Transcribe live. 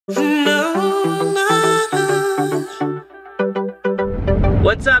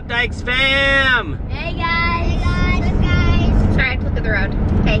What's up, Dyches fam? Hey guys. Hey guys. What's guys? Sorry, I had to look at the road.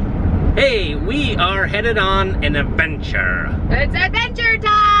 Hey. Hey, we are headed on an adventure. It's adventure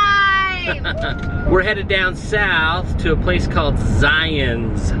time! We're headed down south to a place called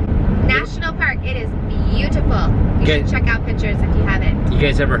Zion's National Park. It is beautiful. You should check out pictures if you haven't. You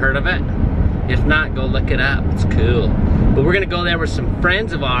guys ever heard of it? If not, go look it up. It's cool. But we're gonna go there with some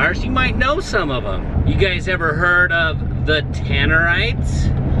friends of ours. You might know some of them. You guys ever heard of the Tannerites?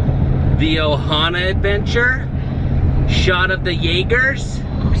 The Ohana Adventure? Shot of the Jaegers?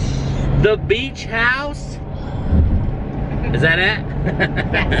 The Beach House? Is that it?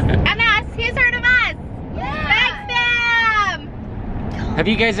 Yes. And us. Who's heard of us? Yeah. Dyches fam! Have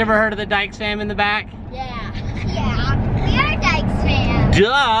you guys ever heard of the Dyches fam in the back? Yeah. Yeah. We are Dyches fans.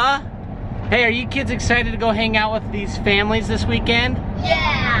 Duh! Hey, are you kids excited to go hang out with these families this weekend?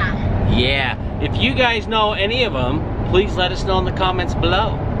 Yeah. Yeah. If you guys know any of them, please let us know in the comments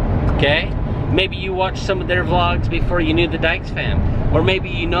below. Okay? Maybe you watched some of their vlogs before you knew the Dyches fam. Or maybe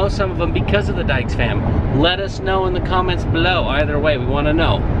you know some of them because of the Dyches fam. Let us know in the comments below. Either way, we want to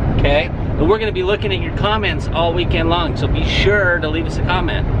know. Okay? And we're going to be looking at your comments all weekend long. So be sure to leave us a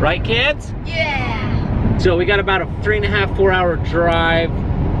comment. Right, kids? Yeah. So we got about a 3.5, 4 hour drive.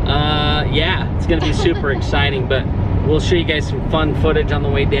 Yeah, it's gonna be super exciting, but we'll show you guys some fun footage on the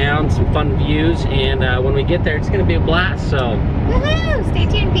way down, some fun views, and when we get there, it's gonna be a blast, so. Woohoo! Stay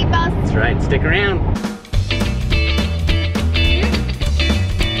tuned, people. That's right, stick around.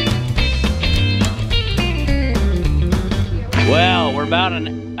 Well, we're about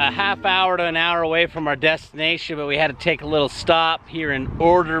a half hour to an hour away from our destination, but we had to take a little stop here in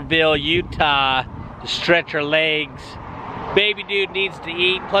Orderville, Utah to stretch our legs. Baby dude needs to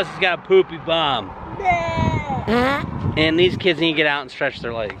eat, plus he's got a poopy bum. And these kids need to get out and stretch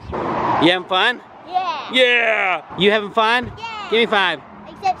their legs. You having fun? Yeah. Yeah! You having fun? Yeah. Give me 5.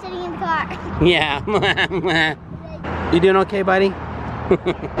 Except sitting in the car. Yeah. You doing okay, buddy?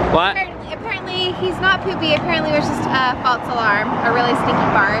 What? Apparently, he's not poopy. Apparently, it was just a false alarm. A really stinky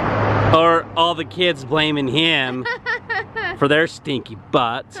fart. Or all the kids blaming him for their stinky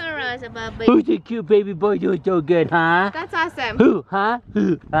butts. Who's the cute baby boy doing so good, huh? That's awesome. Who, huh?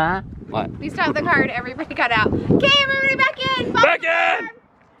 Who, huh? What? We stopped the car and everybody got out. Okay, everybody back in! Back in!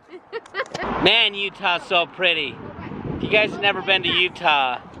 Man, Utah's so pretty. If you guys have never been to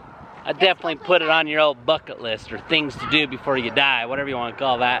Utah, I'd definitely put it on your old bucket list or things to do before you die, whatever you want to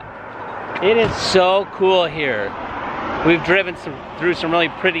call that. It is so cool here. We've driven through some really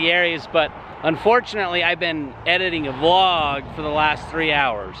pretty areas, but unfortunately I've been editing a vlog for the last 3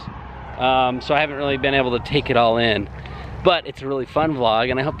 hours. So I haven't really been able to take it all in. But it's a really fun vlog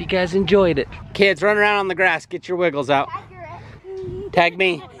and I hope you guys enjoyed it. Kids, run around on the grass, get your wiggles out. Tag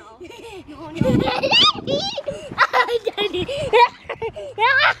me.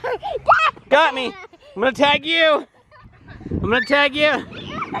 Got me. I'm gonna tag you. I'm gonna tag you.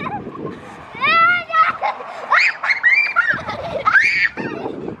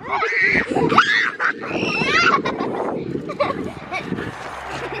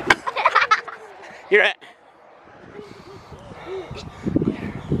 You're at.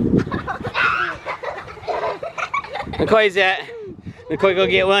 McCoy's at. McCoy, go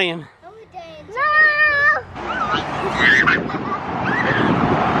get William.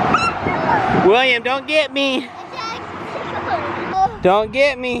 William, don't get me. Don't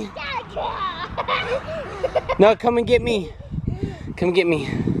get me. No, come and get me. Come get me.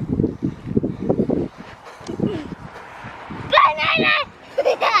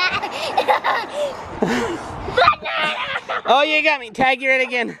 Oh, you got me. Tag, you're it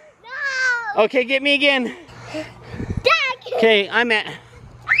again. No. Okay, get me again. Tag. Okay, I'm at.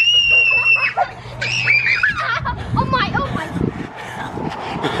 Oh my, oh my.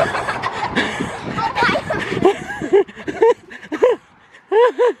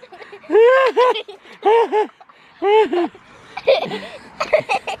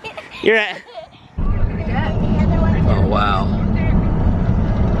 You're at. Oh, wow.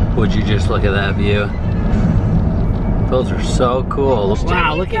 Would you just look at that view? Those are so cool.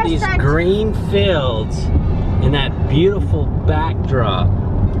 Wow, look at these green fields and that beautiful backdrop.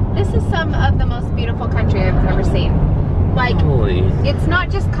 This is some of the most beautiful country I've ever seen. Like, holy. It's not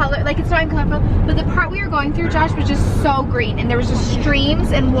just color, like it's not even colorful, but the part we were going through, Josh, was just so green. And there was just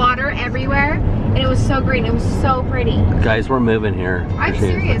streams and water everywhere. And it was so green, it was so pretty. Guys, we're moving here. I'm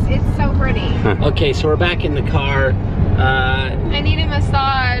serious, it's so pretty. Okay, so we're back in the car. I need a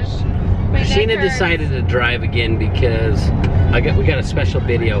massage. Christina decided to drive again because we got a special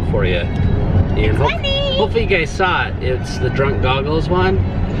video for you. And hopefully you guys saw it. It's the drunk goggles one.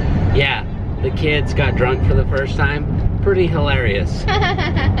 Yeah, the kids got drunk for the first time. Pretty hilarious.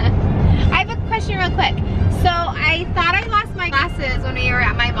 I have a question real quick. So I thought I lost my glasses when we were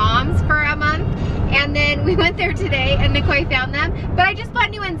at my mom's for a month. And then we went there today and Nicole found them. But I just bought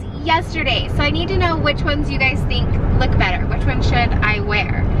new ones yesterday. So I need to know which ones you guys think look better. Which one should I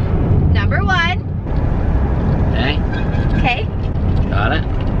wear? Number 1. Okay. Okay. Got it.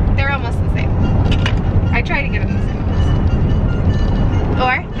 They're almost the same. I try to get them the same.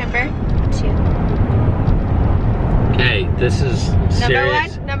 Or number 2. Okay, this is serious. Number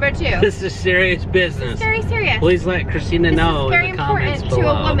 1, number 2. This is serious business. This is very serious. Please let Christina know in the comments below. This is very important to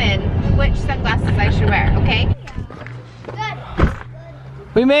a woman which sunglasses I should wear, okay?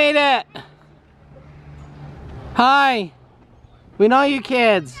 We made it! Hi! We know you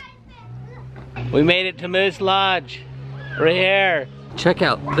kids. We made it to Moose Lodge. Right here. Check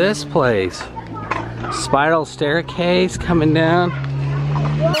out this place. Spiral staircase coming down.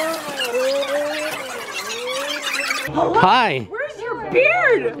 Hi. Where's your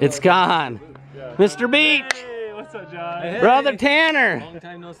beard? It's gone. Mr. Beach. Hey, what's up, John? Hey. Brother Tanner. Long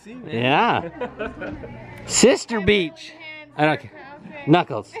time no see, man. Yeah. Sister Beach. I don't care.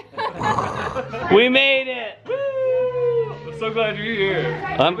 Knuckles. We made it. I'm so glad you're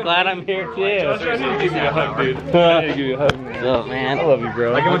here. I'm glad I'm here too. Josh, I need to give you a hug, dude. I need to give you a hug, man. Oh man. I love you,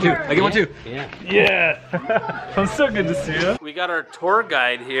 bro. I get one too. I get one too. Yeah. Yeah. I'm so good to see you. We got our tour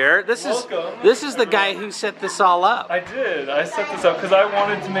guide here. This Welcome. is the guy who set this all up. I did. I set this up because I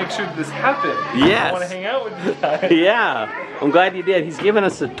wanted to make sure that this happened. Yes. I want to hang out with you guys. Yeah. I'm glad you did. He's giving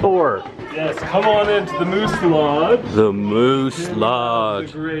us a tour. Yes. Come on into the Moose Lodge. The Moose It's Lodge.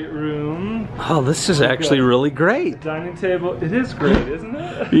 a great room. Oh, this is actually really great. Dining table. It is great, isn't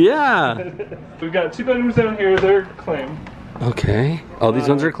it? Yeah. We've got 2 bedrooms down here. They're claimed. Okay. Oh, these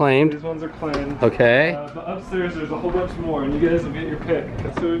ones are claimed. These ones are claimed. Okay. But upstairs there's a whole bunch more, and you guys will get your pick.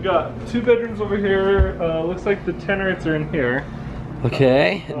 So we've got 2 bedrooms over here. Looks like the tenants are in here.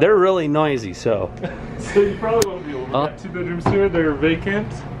 Okay. They're really noisy, so. So you probably won't be able to. We've got 2 bedrooms here. They're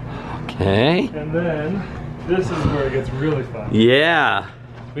vacant. Okay. And then this is where it gets really fun. Yeah.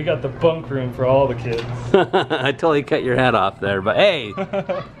 We got the bunk room for all the kids. I totally cut your head off there, but hey.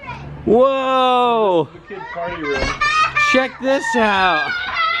 Whoa. The kid party room. Check this out.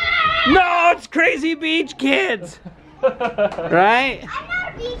 No, it's Crazy Beach Kids. Right? I'm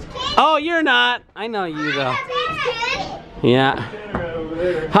not a beach kid. Oh, you're not. I know you though. I'm a beach kid. Yeah. Right over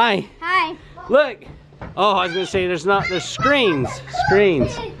there. Hi. Hi. Look. Oh, I was gonna say there's screens.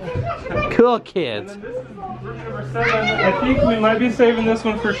 Screens. Cool kids. And then this is room number 7. I think we might be saving this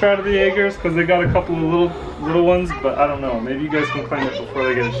one for Shroud of the Jaegers because they got a couple of little ones, but I don't know. Maybe you guys can claim it before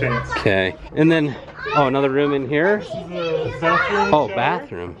they get a chance. Okay. And then, oh, another room in here. This is the bathroom. Oh, shower.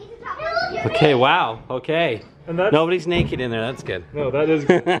 bathroom. Okay, wow. Okay. And that's, Nobody's naked in there. That's good. no, that is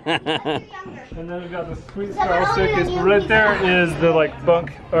good. And then we've got the sweet spiral staircase. Right there is the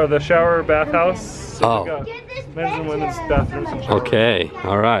bunk or the shower bathhouse. So Oh. we've got men's and women's bathrooms and showers. Okay.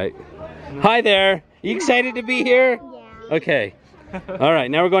 All right. Hi there. You excited to be here? Yeah. Okay. All right.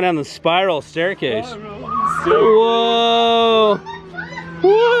 Now we're going down the spiral staircase. So Whoa.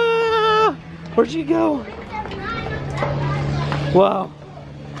 Whoa. Where'd you go? Wow.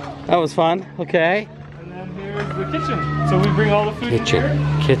 That was fun. Okay. and then here's the kitchen. So we bring all the food in here.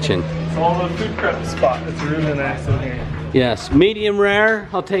 Kitchen. It's all the food prep spot. It's really nice in here. Yes. Medium rare.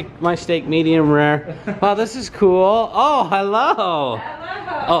 I'll take my steak medium rare. Wow, this is cool. Oh, hello.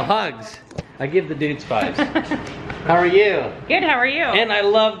 Oh, hugs. I give the dudes 5s. How are you? Good, how are you? And I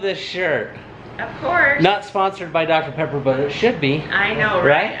love this shirt. Of course. Not sponsored by Dr. Pepper, but it should be. I know,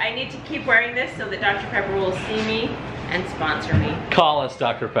 Right? right? I need to keep wearing this so that Dr. Pepper will see me and sponsor me. Call us,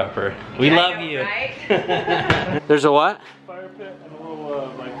 Dr. Pepper. We I love know, you. right? There's a what? Fire pit and a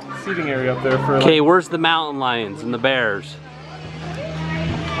little seating area up there for Okay, where's the mountain lions and the bears?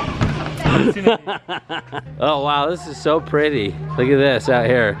 Oh wow, this is so pretty. Look at this out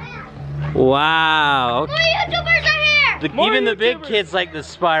here. Wow. More YouTubers are here. Even the big kids like the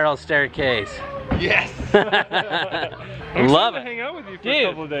spiral staircase. Yes. Love excited to it. hang out with you for Dude. a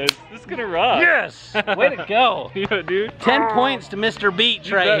couple of days. This is gonna rock. Yes! Way to go. Yeah, dude. 10 points to Mr. Beach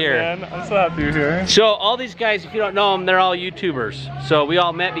You right bet, here. Man. I'm so happy you're here. So all these guys, if you don't know them, they're all YouTubers. So we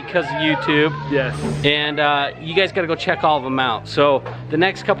all met because of YouTube. Yes. And you guys gotta go check all of them out. So the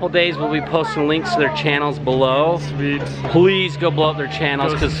next couple days we'll be posting links to their channels below. Sweet. Please go blow up their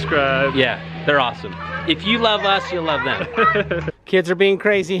channels Go because subscribe. yeah, they're awesome. If you love us, you'll love them. Kids are being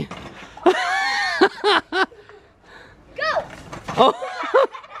crazy. Go. Oh,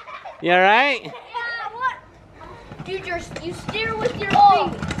 you all right? Yeah, what? Dude, you steer with your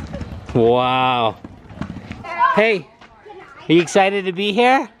feet. Wow. Hey, are you excited to be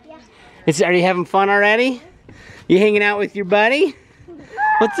here? Yeah. Are you having fun already? You hanging out with your buddy?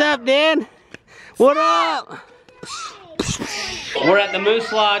 What's up, Dan? What up? We're at the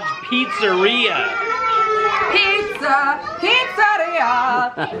Moose Lodge Pizzeria.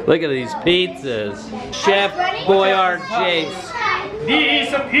 Pizzeria. Look at these pizzas. Chef Boyard Chase. This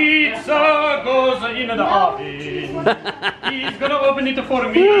pizza goes in the oven. He's gonna open it for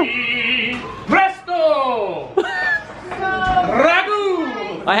me. Presto!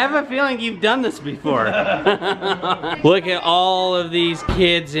 Ragu! I have a feeling you've done this before. Look at all of these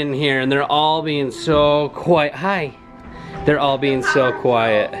kids in here, and they're all being so quiet. Hi. They're all being so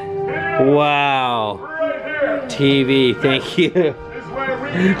quiet. Wow. TV, thank you.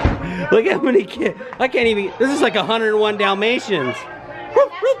 Look how many kids. I can't even. This is like 101 Dalmatians.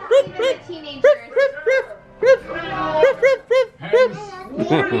 The teenagers have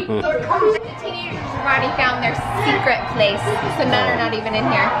already found their secret place, so none are not even in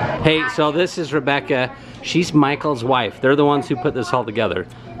here. Hey, so this is Rebecca. She's Michael's wife. They're the ones who put this all together.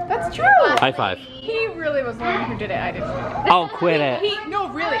 That's true. High five. He really was the one who did it. I didn't do it. Oh, quit it. No,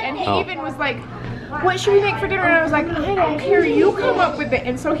 really. And he even was like, what should we make for dinner? And I was like, I don't care. You come up with it.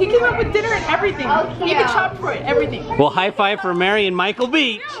 And so he came up with dinner and everything. Even chopped for it, everything. Well, high five for Mary and Michael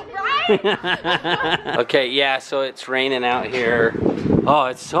Beach. Okay, yeah, so it's raining out here. Oh,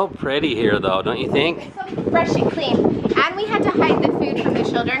 it's so pretty here though, don't you think? It's so fresh and clean. And we had to hide the food from the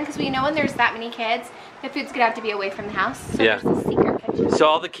children because we know when there's that many kids, the food's gonna have to be away from the house. So Yeah. there's a secret kitchen. So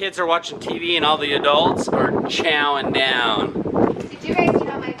all the kids are watching TV and all the adults are chowing down. Did you guys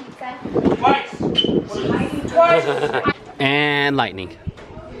know my pizza? Twice. And lightning.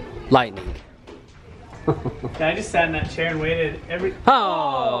 Lightning. I just sat in that chair and waited every.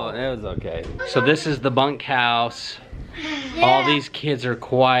 Oh, it was okay. So this is the bunkhouse. Yeah. All these kids are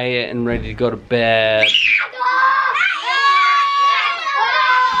quiet and ready to go to bed.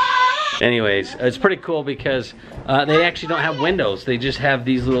 Anyways, it's pretty cool because they actually don't have windows. They just have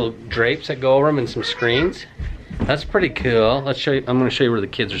these little drapes that go over them and some screens. That's pretty cool. Let's show you. I'm going to show you where the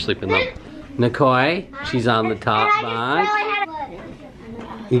kids are sleeping though. Nikoi, she's on the top bunk.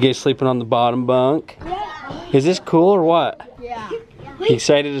 You guys sleeping on the bottom bunk? Is this cool or what? Yeah. You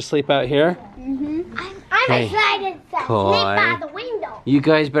excited to sleep out here? I'm Hey, excited to sleep Koi. by the window. You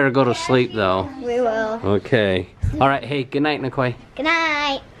guys better go to sleep though. We will. Okay. All right. Hey, good night, Nikoi. Good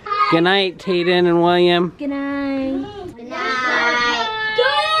night. Good night, Tayden and William. Good night. Good night.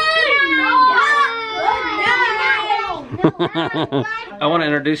 I want to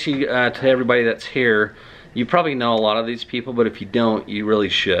introduce you to everybody that's here. You probably know a lot of these people, but if you don't, you really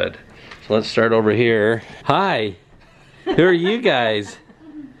should. So let's start over here. Hi. Who are you guys?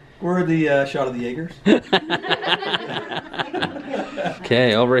 We're the shot of the Jaegers.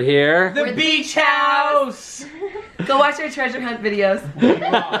 Okay, over here. The beach house! Go watch our treasure hunt videos. You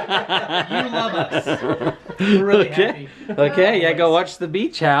love us. We're really happy. Okay, yeah, go watch the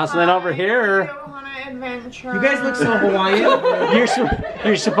beach house. And then over here, Adventure. You guys look so Hawaiian.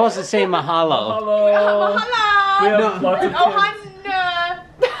 you're supposed to say mahalo. Hello. We have lots of kids. Ohana.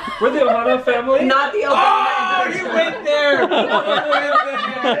 We're the Ohana family. Not the Ohana. Oh, you went there.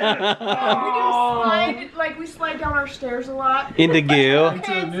 We slide down our stairs a lot. Into goo.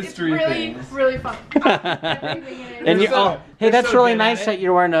 Into mystery things. Really fun. And you're hey, that's really nice that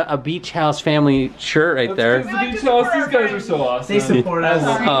you're wearing a beach house family shirt right there. That's because the beach house, these guys are so awesome. They support us.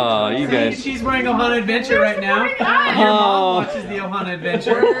 Oh, you guys. She's wearing Ohana Adventure right now. Your mom watches the Ohana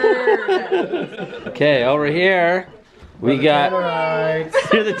Adventure. Okay, over here we got.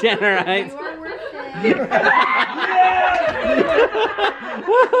 You're the Tannerites.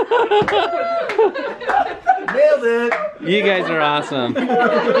 Nailed it. You guys are awesome.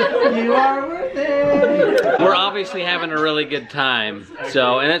 You are worth it. We're obviously having a really good time.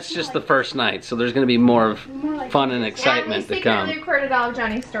 So, and it's just the first night, so there's going to be more of fun and excitement to come. We recorded all of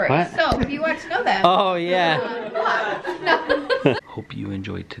Johnny's stories. What? So, if you want to know that. Oh yeah. No. Hope you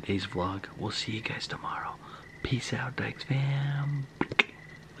enjoyed today's vlog. We'll see you guys tomorrow. Peace out, Dyches fam.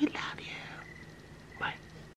 We love you.